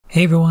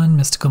Hey everyone,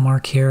 Mystical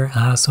Mark here.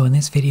 So in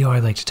this video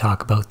I'd like to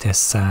talk about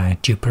this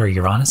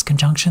Jupiter-Uranus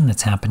conjunction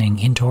that's happening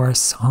in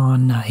Taurus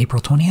on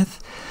April 20th.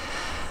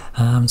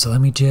 So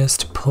let me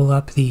just pull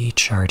up the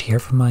chart here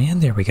from my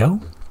end. There we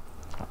go.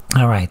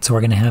 Alright, so we're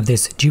going to have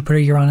this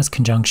Jupiter-Uranus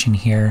conjunction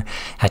here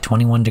at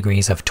 21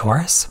 degrees of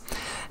Taurus.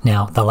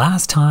 Now, the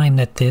last time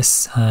that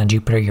this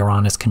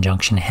Jupiter-Uranus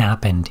conjunction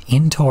happened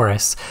in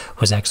Taurus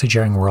was actually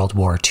during World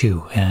War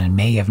II in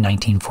May of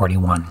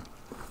 1941.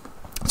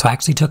 So I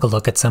actually took a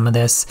look at some of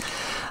this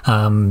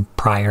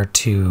prior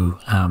to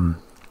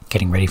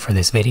getting ready for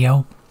this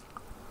video.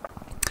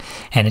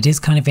 And it is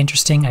kind of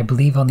interesting. I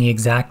believe on the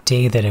exact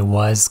day that it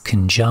was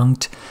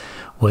conjunct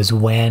was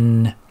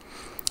when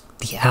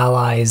the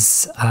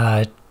Allies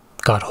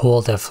got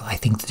hold of, I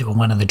think,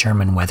 one of the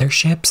German weather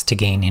ships to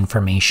gain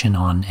information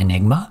on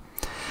Enigma.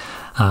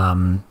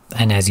 And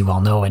as you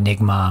all know,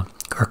 Enigma,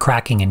 or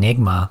cracking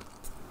Enigma,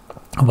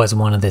 was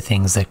one of the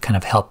things that kind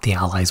of helped the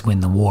Allies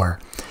win the war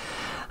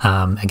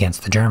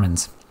against the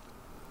Germans.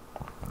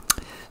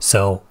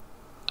 So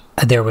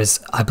there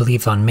was, I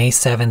believe on May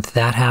 7th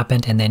that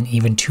happened, and then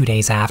even 2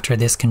 days after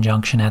this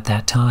conjunction at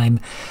that time,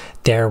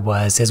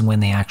 is when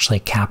they actually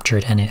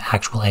captured an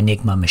actual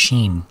Enigma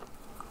machine.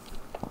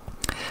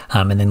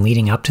 And then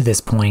leading up to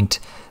this point,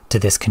 to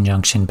this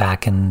conjunction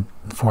back in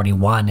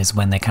 41 is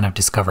when they kind of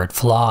discovered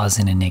flaws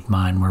in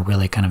Enigma and were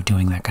really kind of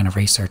doing that kind of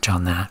research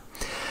on that.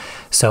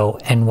 So,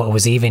 and what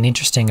was even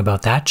interesting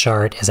about that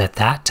chart is at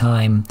that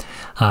time,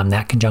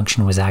 that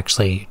conjunction was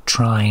actually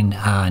trine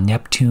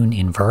Neptune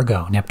in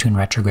Virgo, Neptune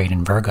retrograde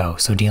in Virgo.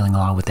 So dealing a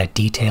lot with that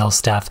detail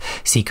stuff,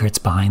 secrets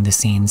behind the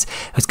scenes.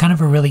 It was kind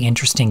of a really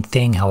interesting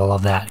thing how all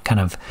of that kind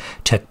of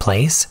took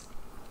place.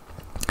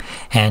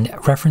 And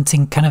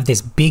referencing kind of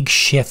this big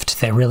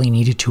shift that really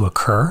needed to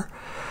occur,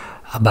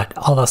 but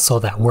also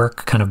that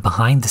work kind of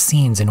behind the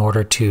scenes in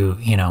order to,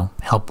 you know,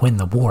 help win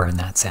the war in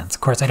that sense.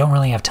 Of course, I don't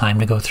really have time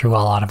to go through a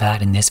lot of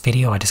that in this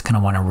video. I just kind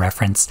of want to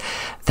reference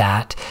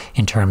that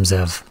in terms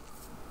of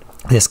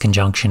this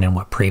conjunction and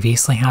what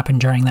previously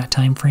happened during that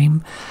time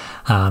frame,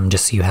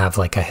 just so you have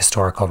like a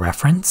historical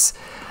reference.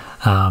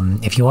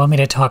 If you want me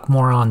to talk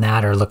more on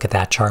that or look at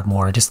that chart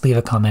more, just leave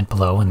a comment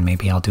below and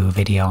maybe I'll do a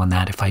video on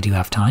that if I do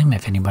have time.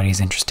 If anybody's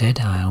interested,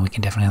 we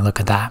can definitely look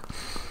at that.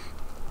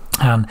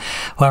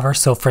 However,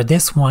 so for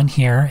this one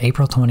here,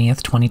 April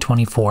 20th,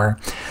 2024,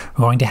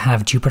 we're going to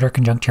have Jupiter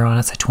conjunct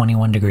Uranus at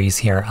 21 degrees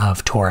here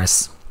of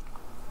Taurus.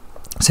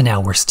 So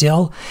now we're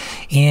still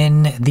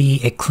in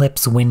the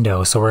eclipse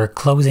window, so we're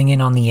closing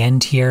in on the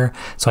end here.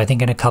 So I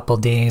think in a couple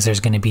days there's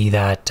going to be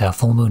that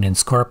full moon in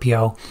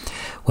Scorpio,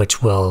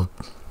 which will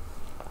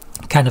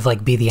kind of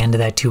like be the end of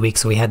that 2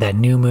 weeks. So we had that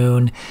new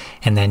moon,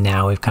 and then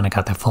now we've kind of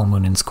got the full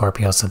moon in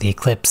Scorpio. So the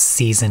eclipse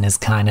season is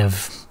kind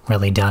of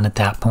really done at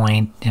that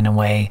point in a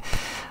way,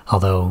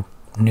 although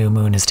new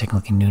moon is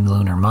technically new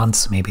lunar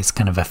months. Maybe it's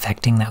kind of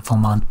affecting that full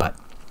month, but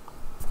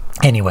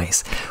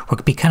anyways,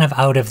 we'll be kind of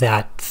out of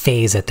that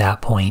phase at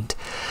that point.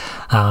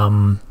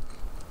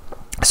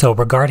 So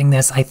regarding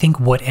this, I think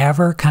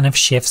whatever kind of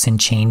shifts and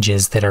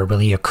changes that are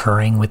really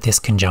occurring with this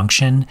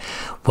conjunction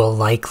will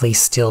likely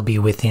still be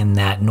within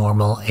that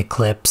normal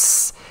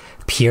eclipse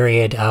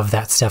period of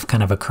that stuff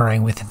kind of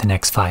occurring within the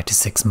next 5 to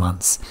 6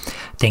 months.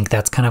 I think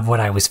that's kind of what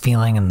I was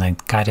feeling, and the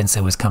guidance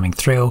that was coming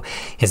through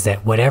is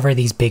that whatever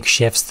these big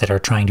shifts that are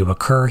trying to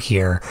occur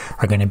here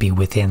are going to be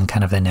within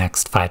kind of the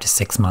next 5 to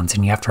 6 months.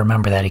 And you have to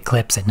remember that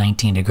eclipse at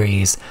 19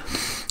 degrees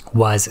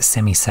was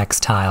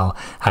semi-sextile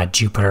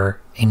Jupiter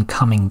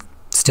incoming,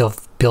 still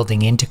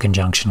building into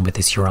conjunction with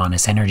this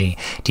Uranus energy,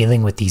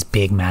 dealing with these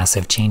big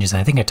massive changes. And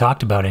I think I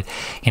talked about it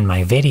in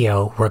my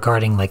video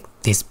regarding like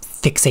this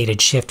fixated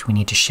shift. We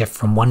need to shift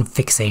from one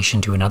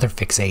fixation to another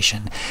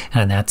fixation.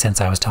 And in that sense,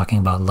 I was talking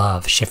about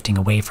love, shifting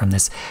away from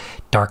this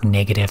dark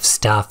negative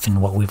stuff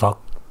and what we've all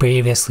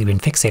previously been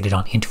fixated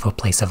on into a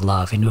place of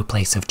love, into a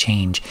place of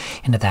change,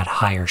 into that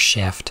higher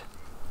shift.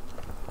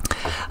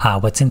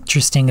 What's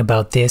interesting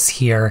about this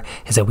here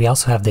is that we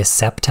also have this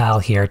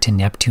septile here to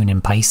Neptune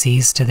in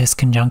Pisces to this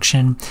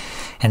conjunction.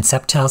 And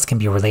septiles can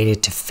be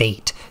related to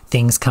fate,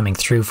 things coming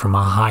through from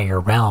a higher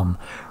realm,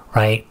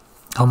 right?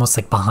 Almost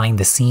like behind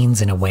the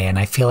scenes in a way. And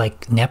I feel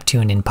like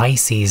Neptune in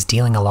Pisces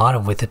dealing a lot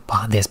of with it,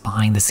 this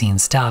behind the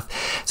scenes stuff.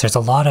 So there's a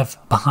lot of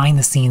behind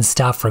the scenes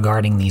stuff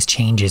regarding these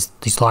changes,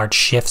 these large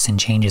shifts and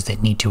changes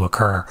that need to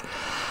occur.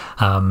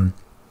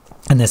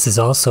 And this is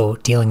also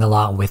dealing a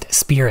lot with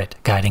spirit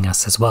guiding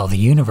us as well, the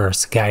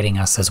universe guiding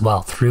us as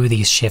well through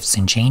these shifts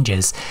and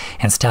changes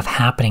and stuff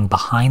happening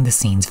behind the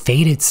scenes,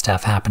 fated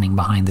stuff happening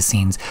behind the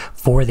scenes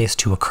for this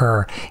to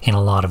occur in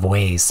a lot of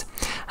ways.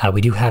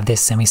 We do have this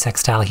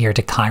semi-sextile here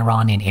to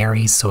Chiron in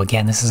Aries. So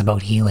again, this is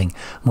about healing,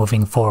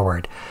 moving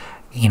forward.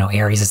 You know,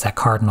 Aries is that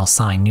cardinal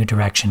sign, new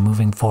direction,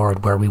 moving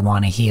forward where we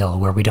want to heal,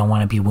 where we don't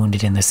want to be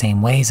wounded in the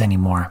same ways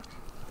anymore.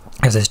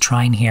 There's this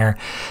trine here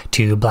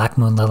to Black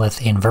Moon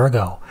Lilith in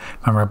Virgo.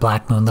 Remember,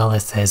 Black Moon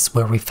Lilith is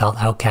where we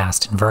felt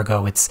outcast. In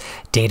Virgo, it's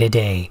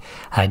day-to-day,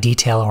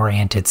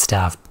 detail-oriented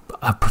stuff,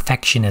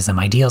 perfectionism,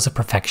 ideals of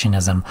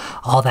perfectionism,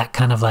 all that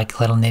kind of like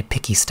little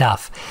nitpicky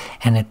stuff.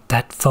 And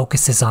that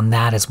focuses on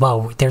that as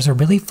well. There's a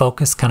really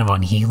focus kind of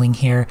on healing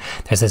here.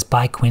 There's this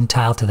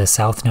biquintile to the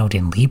south node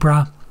in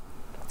Libra.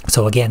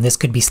 So again, this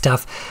could be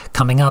stuff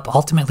coming up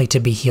ultimately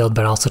to be healed,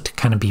 but also to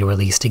kind of be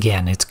released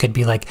again. It could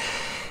be like,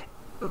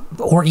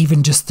 or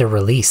even just the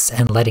release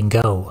and letting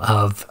go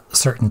of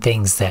certain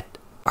things that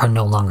are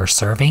no longer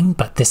serving,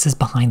 but this is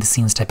behind the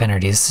scenes type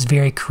energy. This is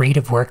very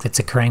creative work that's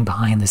occurring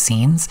behind the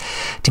scenes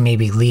to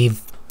maybe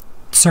leave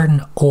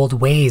certain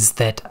old ways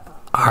that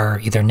are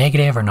either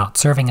negative or not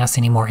serving us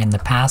anymore in the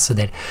past, so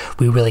that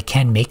we really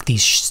can make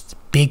these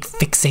big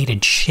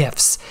fixated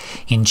shifts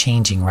in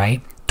changing,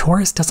 right?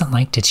 Taurus doesn't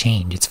like to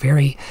change. It's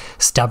very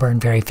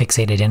stubborn, very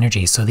fixated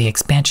energy. So the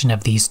expansion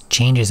of these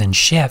changes and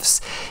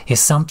shifts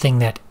is something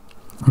that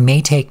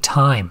may take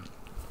time.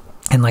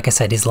 And like I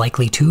said, is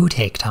likely to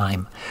take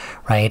time,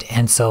 right?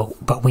 And so,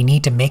 but we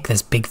need to make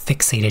this big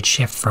fixated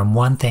shift from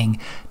one thing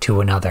to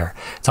another.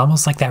 It's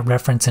almost like that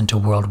reference into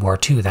World War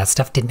II. That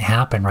stuff didn't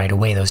happen right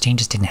away. Those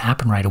changes didn't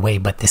happen right away,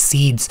 but the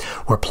seeds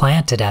were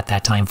planted at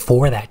that time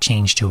for that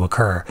change to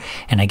occur.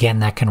 And again,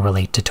 that can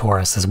relate to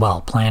Taurus as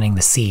well, planting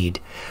the seed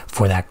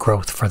for that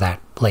growth, for that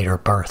later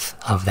birth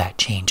of that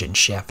change and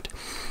shift.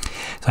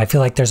 So I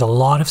feel like there's a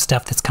lot of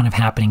stuff that's kind of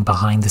happening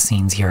behind the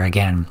scenes here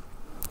again.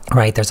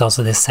 Right, there's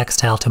also this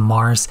sextile to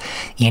Mars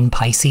in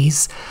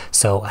Pisces.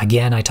 So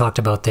again, I talked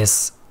about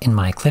this in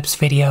my eclipse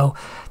video.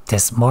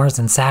 This Mars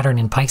and Saturn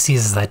in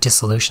Pisces is that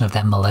dissolution of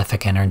that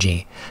malefic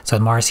energy. So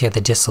Mars here,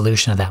 the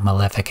dissolution of that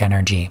malefic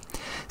energy.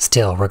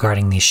 Still,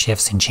 regarding these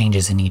shifts and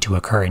changes that need to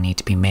occur and need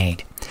to be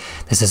made.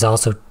 This is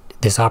also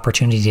this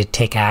opportunity to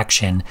take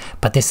action,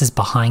 but this is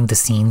behind the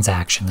scenes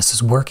action. This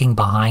is working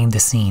behind the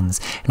scenes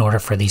in order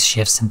for these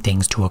shifts and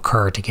things to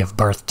occur, to give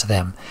birth to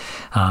them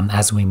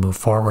as we move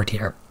forward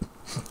here.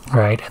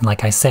 Right, and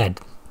like I said,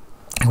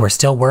 we're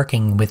still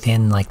working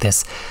within like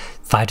this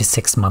 5 to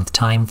 6 month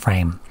time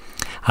frame.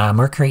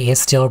 Mercury is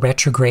still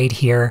retrograde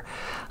here.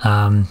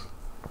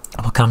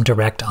 Will come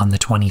direct on the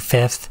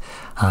 25th,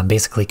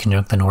 basically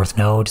conjunct the North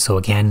Node. So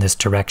again, this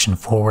direction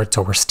forward.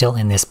 So we're still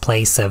in this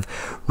place of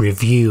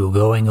review,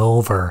 going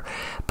over,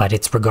 but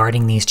it's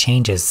regarding these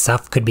changes.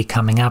 Stuff could be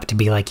coming up to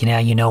be like,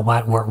 you know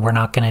what, we're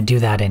not going to do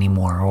that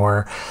anymore,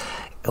 or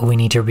we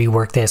need to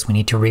rework this, we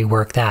need to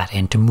rework that,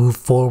 and to move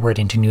forward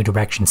into new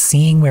directions,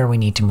 seeing where we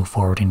need to move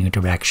forward in new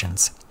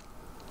directions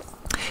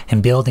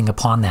and building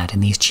upon that.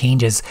 And these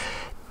changes,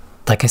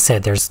 like I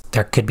said,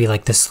 there could be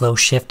like this slow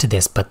shift to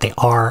this, but they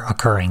are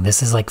occurring.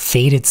 This is like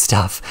fated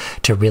stuff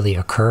to really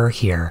occur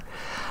here.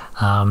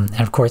 And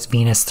of course,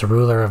 Venus, the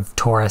ruler of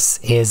Taurus,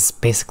 is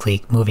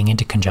basically moving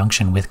into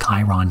conjunction with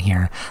Chiron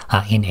here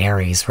in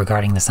Aries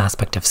regarding this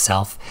aspect of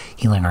self,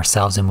 healing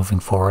ourselves and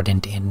moving forward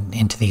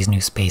into these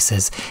new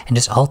spaces, and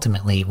just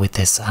ultimately with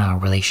this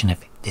relation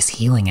of this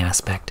healing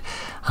aspect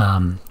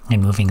and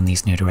moving in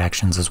these new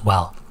directions as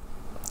well.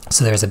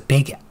 So there's a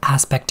big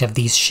aspect of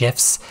these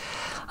shifts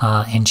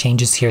and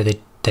changes here that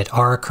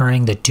are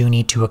occurring, that do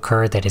need to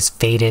occur, that is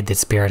fated, that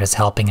Spirit is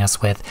helping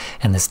us with,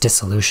 and this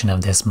dissolution of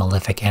this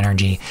malefic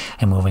energy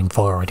and moving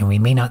forward. And we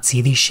may not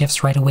see these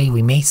shifts right away.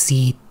 We may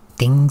see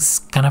things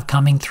kind of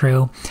coming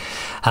through.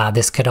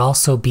 This could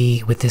also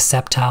be with this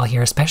septile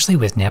here, especially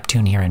with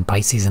Neptune here in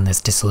Pisces and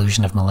this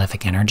dissolution of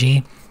malefic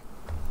energy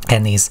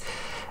and these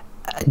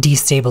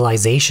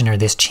destabilization or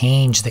this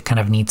change that kind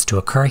of needs to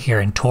occur here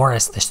in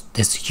Taurus,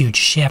 this huge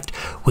shift.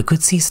 We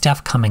could see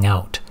stuff coming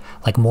out,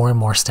 like more and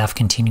more stuff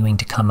continuing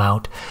to come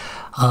out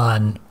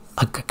on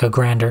a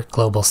grander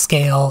global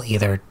scale,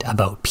 either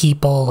about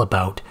people,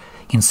 about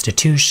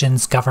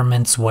institutions,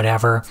 governments,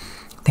 whatever.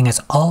 The thing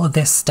is, all of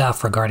this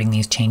stuff regarding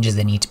these changes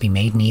that need to be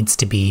made needs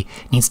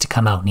to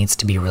come out, needs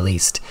to be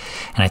released.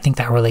 And I think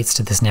that relates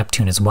to this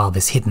Neptune as well,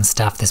 this hidden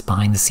stuff, this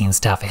behind the scenes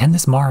stuff, and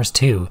this Mars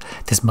too,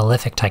 this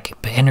malefic type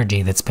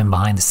energy that's been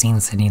behind the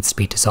scenes that needs to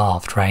be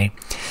dissolved, right?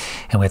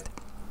 And with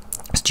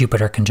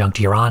Jupiter conjunct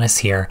Uranus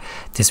here,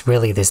 this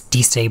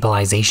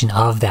destabilization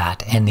of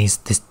that and this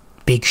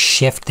big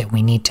shift that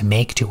we need to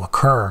make to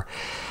occur.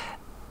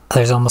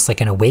 There's almost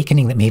like an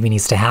awakening that maybe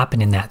needs to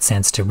happen in that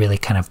sense to really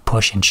kind of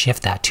push and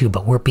shift that too,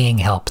 but we're being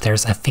helped.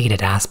 There's a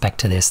fated aspect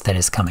to this that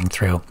is coming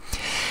through.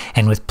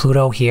 And with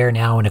Pluto here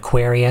now in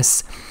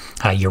Aquarius,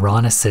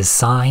 Uranus's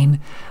sign,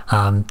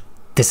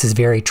 this is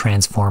very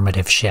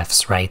transformative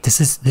shifts, right? This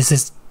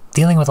is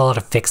dealing with a lot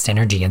of fixed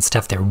energy and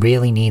stuff that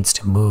really needs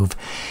to move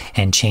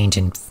and change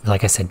and,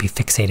 like I said, be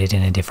fixated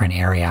in a different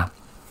area.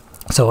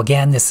 So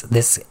again,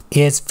 this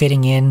is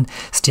fitting in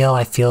still,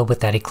 I feel,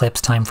 with that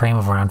eclipse time frame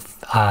of around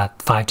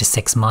 5 to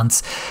 6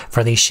 months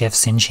for these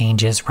shifts and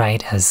changes,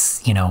 right? As,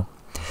 you know,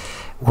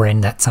 we're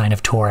in that sign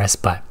of Taurus,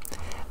 but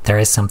there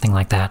is something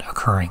like that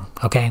occurring,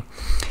 okay?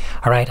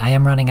 All right, I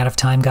am running out of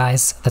time,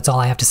 guys. That's all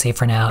I have to say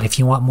for now. If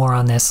you want more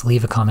on this,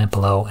 leave a comment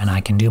below, and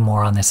I can do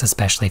more on this,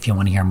 especially if you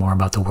want to hear more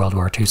about the World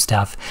War II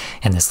stuff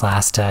and this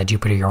last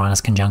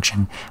Jupiter-Uranus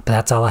conjunction. But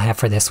that's all I have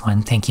for this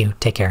one. Thank you.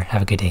 Take care.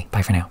 Have a good day.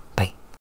 Bye for now.